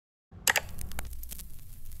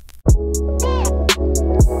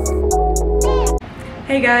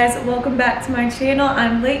Hey guys, welcome back to my channel.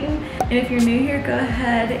 I'm Leighton, and if you're new here, go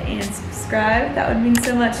ahead and subscribe. That would mean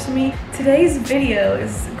so much to me. Today's video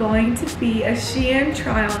is going to be a Shein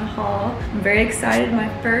try-on haul. I'm very excited, my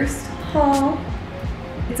first haul.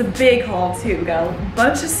 It's a big haul too, got a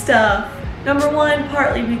bunch of stuff. Number one,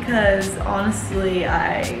 partly because honestly,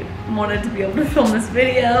 I wanted to be able to film this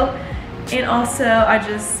video. And also, I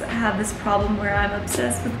just have this problem where I'm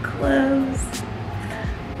obsessed with clothes.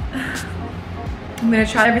 I'm gonna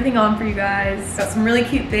try everything on for you guys. Got some really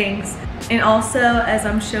cute things. And also, as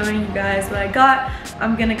I'm showing you guys what I got,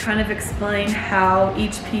 I'm gonna kind of explain how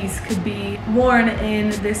each piece could be worn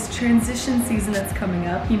in this transition season that's coming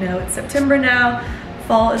up. You know, it's September now,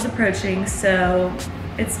 fall is approaching, so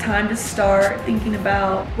it's time to start thinking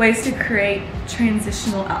about ways to create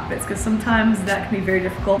transitional outfits, because sometimes that can be very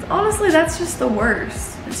difficult. Honestly, that's just the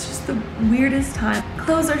worst. It's just the weirdest time.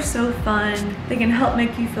 Clothes are so fun. They can help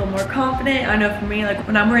make you feel more confident. I know for me, like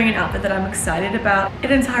when I'm wearing an outfit that I'm excited about,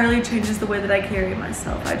 it entirely changes the way that I carry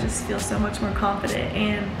myself. I just feel so much more confident,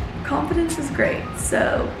 and confidence is great.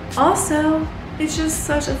 So also, it's just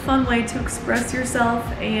such a fun way to express yourself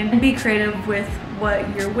and be creative with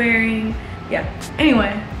what you're wearing. Yeah,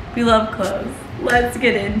 anyway, we love clothes. Let's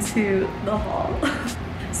get into the haul.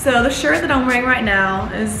 So the shirt that I'm wearing right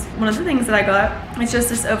now is one of the things that I got. It's just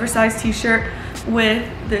this oversized t-shirt with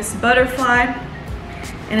this butterfly,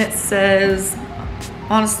 and it says,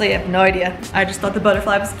 honestly, I have no idea. I just thought the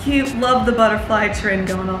butterfly was cute. Love the butterfly trend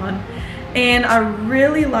going on. And I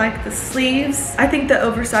really like the sleeves. I think the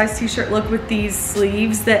oversized t-shirt look with these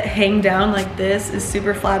sleeves that hang down like this is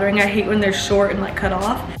super flattering. I hate when they're short and like cut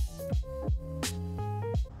off.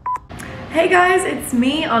 Hey guys, it's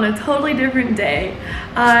me on a totally different day.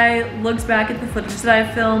 I looked back at the footage that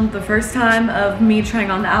I filmed the first time of me trying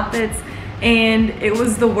on the outfits, and it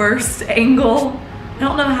was the worst angle. I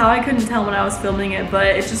don't know how I couldn't tell when I was filming it, but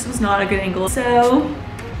it just was not a good angle. So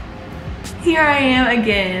here I am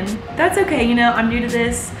again. That's okay, you know, I'm new to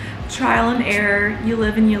this. Trial and error, you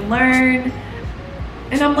live and you learn,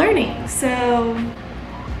 and I'm learning. So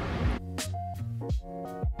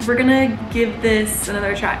we're gonna give this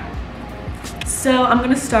another try. So I'm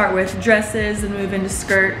gonna start with dresses and move into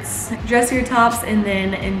skirts, dressier tops, and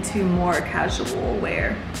then into more casual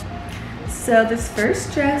wear. So this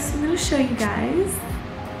first dress I'm gonna show you guys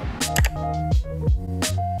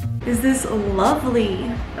is this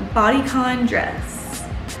lovely bodycon dress.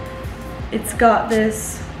 It's got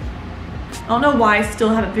this, I don't know why I still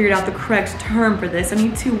haven't figured out the correct term for this. I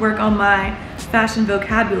need to work on my fashion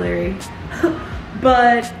vocabulary.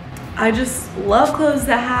 But I just love clothes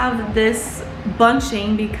that have this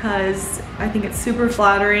bunching because I think it's super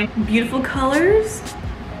flattering. Beautiful colors.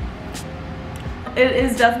 It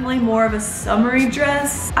is definitely more of a summery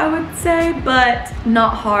dress, I would say, but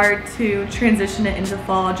not hard to transition it into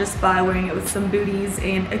fall just by wearing it with some booties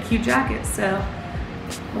and a cute jacket. So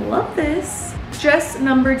I love this. Dress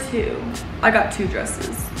number two. I got two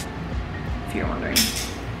dresses, if you're wondering.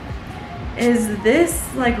 Is this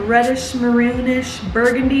like reddish maroonish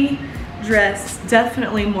burgundy dress,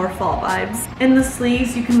 definitely more fall vibes. In the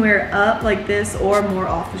sleeves you can wear it up like this or more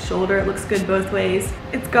off the shoulder. It looks good both ways.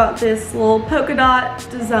 It's got this little polka dot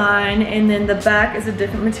design, and then the back is a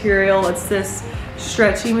different material. It's this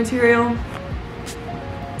stretchy material.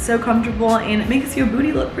 So comfortable, and it makes your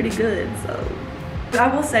booty look pretty good. So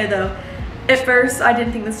I will say though, at first I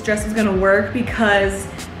didn't think this dress was gonna work because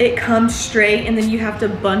it comes straight and then you have to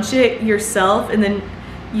bunch it yourself, and then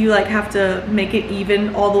you like have to make it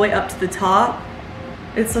even all the way up to the top.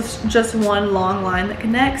 It's just one long line that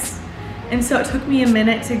connects. And so it took me a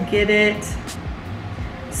minute to get it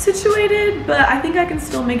situated, but I think I can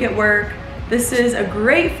still make it work. This is a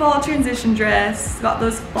great fall transition dress. Got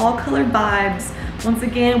those fall colored vibes. Once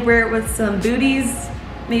again, wear it with some booties,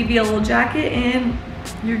 maybe a little jacket, and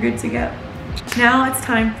you're good to go. Now it's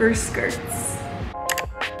time for skirts.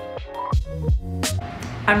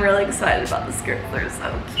 I'm really excited about the skirts, they're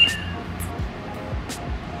so cute.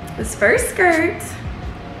 This first skirt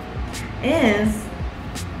is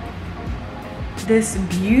this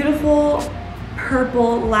beautiful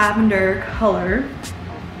purple lavender color.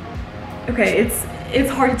 Okay,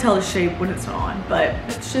 it's hard to tell the shape when it's on, but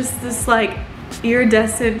it's just this like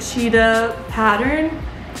iridescent cheetah pattern.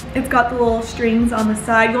 It's got the little strings on the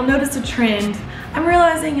side. You'll notice a trend. I'm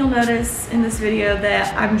realizing you'll notice in this video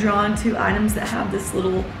that I'm drawn to items that have this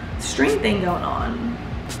little string thing going on.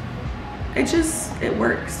 It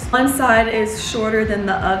works. One side is shorter than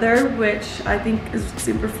the other, which I think is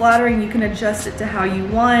super flattering. You can adjust it to how you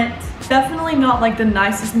want. Definitely not like the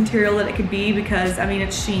nicest material that it could be, because I mean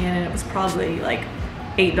it's Shein and it was probably like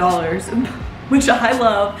 $8. which I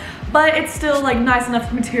love, but it's still like nice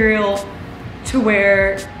enough material to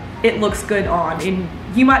where it looks good on, and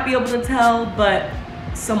you might be able to tell, but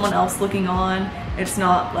someone else looking on, it's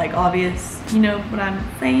not like obvious. You know what I'm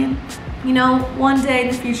saying? You know, one day in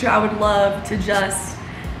the future I would love to just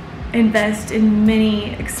invest in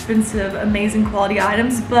many expensive, amazing quality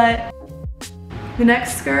items, but the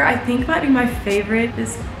next skirt I think might be my favorite,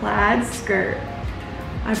 this plaid skirt.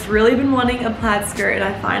 I've really been wanting a plaid skirt and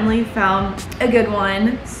I finally found a good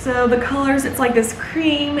one. So the colors, it's like this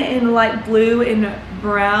cream and light blue and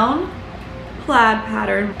brown plaid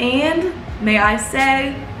pattern, and may I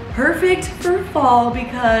say, perfect for fall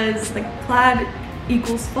because like plaid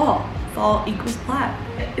equals fall. Fall equals plaid.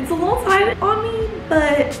 It's a little tight on me,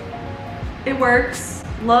 but it works.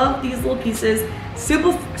 Love these little pieces.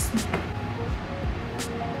 Super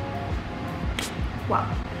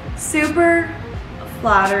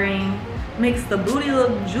flattering. Makes the booty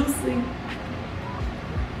look juicy.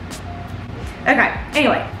 Okay,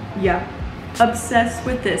 anyway, yeah. Obsessed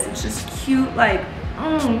with this. It's just cute, like,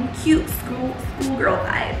 cute schoolgirl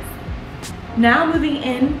vibes. Now moving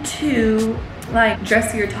into like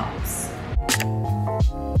dressier tops.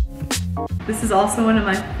 This is also one of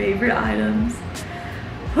my favorite items.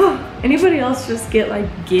 Anybody else just get like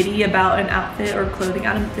giddy about an outfit or clothing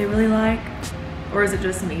item that they really like? Or is it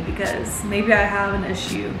just me? Because maybe I have an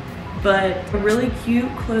issue, but a really cute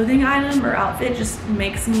clothing item or outfit just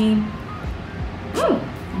makes me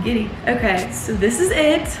giddy. Okay, so this is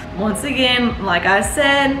it. Once again, like I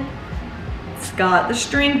said, it's got the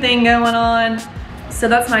string thing going on. So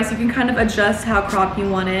that's nice. You can kind of adjust how cropped you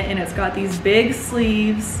want it, and it's got these big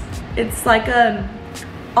sleeves. It's like a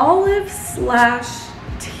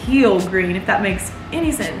olive/teal green, if that makes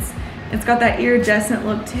any sense. It's got that iridescent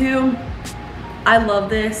look too. I love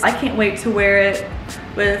this. I can't wait to wear it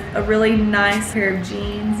with a really nice pair of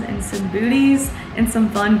jeans and some booties and some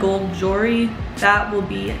fun gold jewelry. That will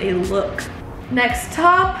be a look. Next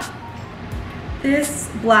top, this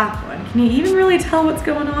black one. Can you even really tell what's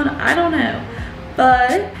going on? I don't know,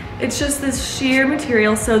 but it's just this sheer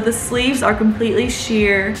material. So the sleeves are completely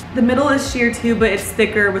sheer. The middle is sheer too, but it's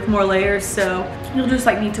thicker with more layers, so you'll just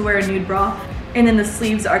like need to wear a nude bra. And then the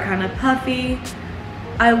sleeves are kind of puffy.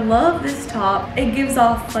 I love this top. It gives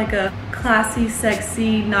off like a classy,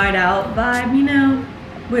 sexy night out vibe, you know,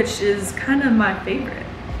 which is kind of my favorite.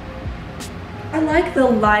 I like the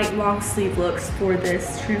light long sleeve looks for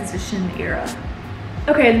this transition era.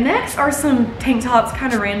 Okay, next are some tank tops,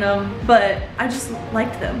 kind of random, but I just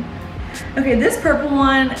liked them. Okay, this purple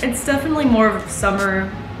one, it's definitely more of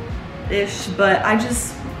summer-ish, but I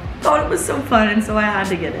just thought it was so fun, and so I had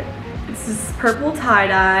to get it. It's this purple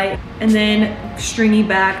tie-dye and then stringy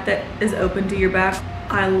back that is open to your back.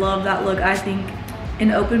 I love that look. I think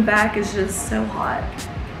an open back is just so hot,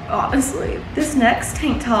 honestly. This next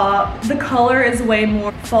tank top, the color is way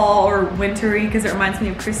more fall or wintry because it reminds me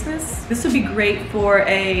of Christmas. This would be great for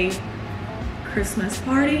a Christmas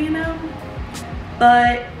party, you know,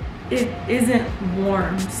 but it isn't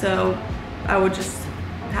warm, so I would just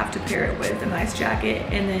have to pair it with a nice jacket,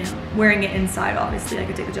 and then wearing it inside, obviously I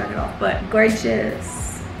could take the jacket off, but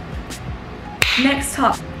gorgeous. Next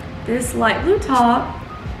top, this light blue top,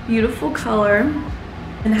 beautiful color,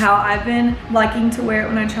 and how I've been liking to wear it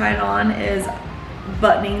when I try it on is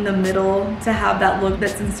buttoning the middle to have that look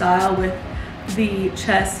that's in style with the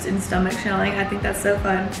chest and stomach showing. I think that's so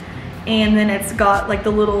fun. And then it's got like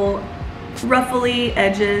the little ruffly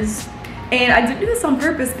edges. And I didn't do this on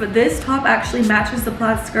purpose, but this top actually matches the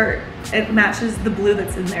plaid skirt. It matches the blue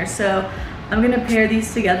that's in there. So I'm gonna pair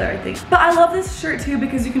these together, I think. But I love this shirt too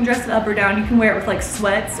because you can dress it up or down. You can wear it with like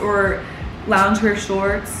sweats or loungewear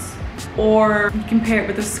shorts, or you can pair it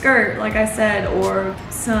with a skirt, like I said, or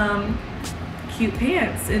some cute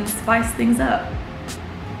pants and spice things up.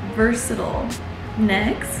 Versatile.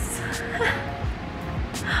 Next,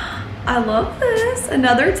 I love this.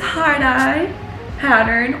 Another tie-dye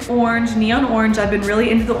pattern, orange, neon orange. I've been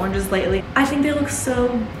really into the oranges lately. I think they look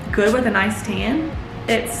so good with a nice tan.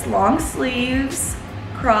 It's long sleeves,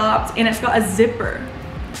 cropped, and it's got a zipper.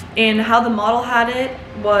 And how the model had it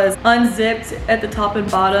was unzipped at the top and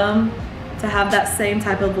bottom to have that same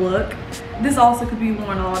type of look. This also could be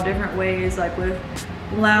worn a lot of different ways, like with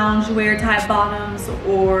loungewear type bottoms,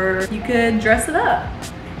 or you could dress it up.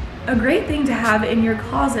 A great thing to have in your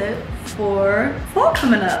closet for fall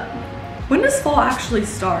coming up. When does fall actually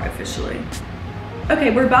start officially?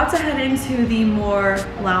 Okay, we're about to head into the more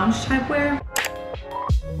lounge type wear.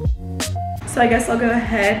 So I guess I'll go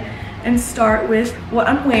ahead and start with what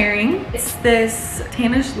I'm wearing. It's this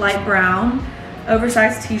tannish light brown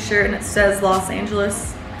oversized t-shirt, and it says Los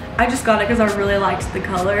Angeles I just got it because I really liked the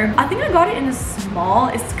color. I think I got it in a small.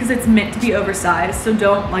 It's because it's meant to be oversized, so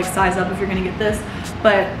don't like size up if you're gonna get this.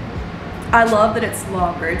 But I love that it's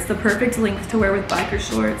longer. It's the perfect length to wear with biker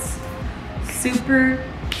shorts. Super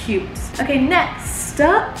cute. Okay, next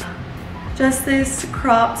up, just this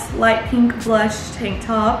cropped light pink blush tank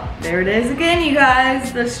top. There it is again, you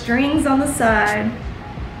guys, the strings on the side.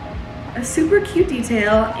 A super cute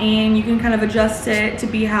detail, and you can kind of adjust it to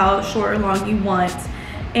be how short or long you want.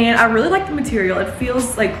 And I really like the material. It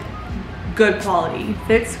feels like good quality.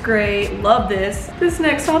 Fits great, love this. This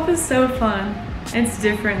next top is so fun. It's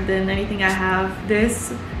different than anything I have.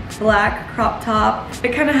 This black crop top,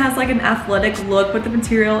 it kind of has like an athletic look, but the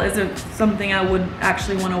material isn't something I would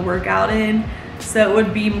actually want to work out in. So it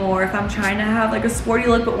would be more if I'm trying to have like a sporty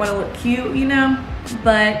look but want to look cute, you know?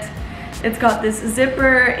 But it's got this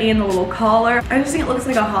zipper and the little collar. I just think it looks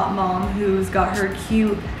like a hot mom who's got her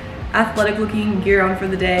cute athletic looking gear on for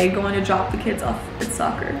the day, going to drop the kids off at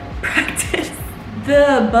soccer practice.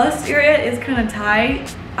 The bust area is kind of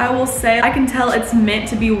tight. I will say I can tell it's meant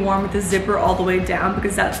to be worn with the zipper all the way down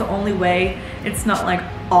because that's the only way it's not like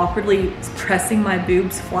awkwardly pressing my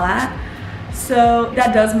boobs flat. So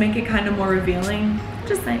that does make it kind of more revealing,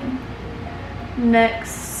 just saying.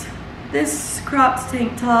 Next, this cropped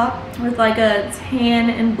tank top with like a tan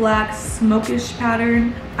and black smokish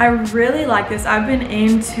pattern. I really like this. I've been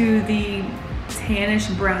into the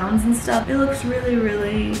tannish browns and stuff. It looks really,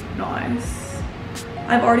 really nice.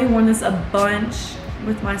 I've already worn this a bunch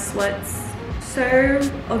with my sweats. So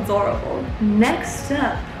adorable. Next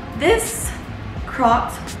up, this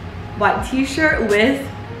cropped white t-shirt with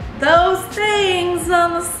those things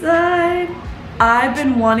on the side. I've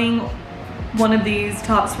been wanting one of these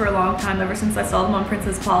tops for a long time, ever since I saw them on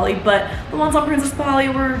Princess Polly, but the ones on Princess Polly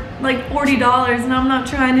were like $40 and I'm not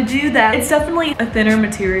trying to do that. It's definitely a thinner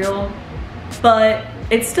material, but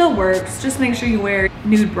it still works. Just make sure you wear a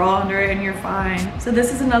nude bra under it and you're fine. So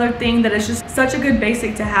this is another thing that is just such a good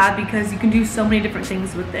basic to have because you can do so many different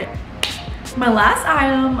things with it. My last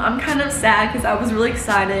item, I'm kind of sad because I was really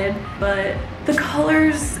excited, but the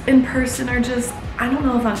colors in person are just, I don't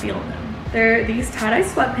know if I'm feeling them. They're these tie-dye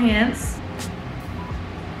sweatpants.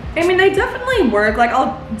 I mean, they definitely work. Like,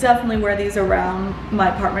 I'll definitely wear these around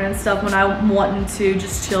my apartment and stuff when I'm wanting to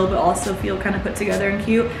just chill but also feel kind of put together and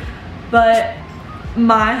cute. But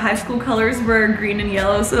my high school colors were green and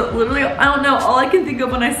yellow, so literally, I don't know, all I can think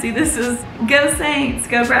of when I see this is go Saints,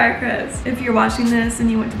 go Briarcrest. If you're watching this and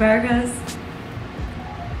you went to Briarcrest,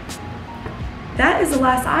 that is the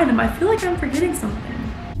last item. I feel like I'm forgetting something.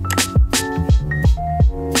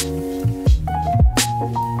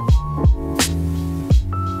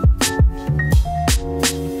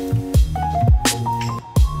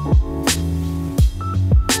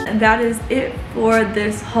 And that is it for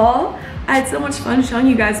this haul. I had so much fun showing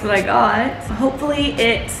you guys what I got. Hopefully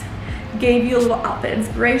it gave you a little outfit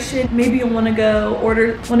inspiration. Maybe you'll want to go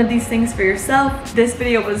order one of these things for yourself. This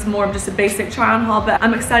video was more of just a basic try on haul, but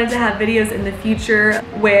I'm excited to have videos in the future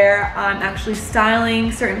where I'm actually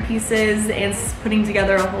styling certain pieces and putting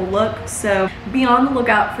together a whole look. So be on the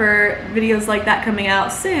lookout for videos like that coming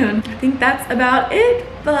out soon. I think that's about it,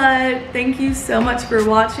 but thank you so much for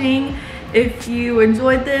watching. If you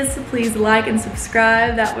enjoyed this, please like and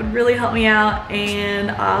subscribe. That would really help me out, and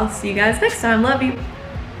I'll see you guys next time. Love you.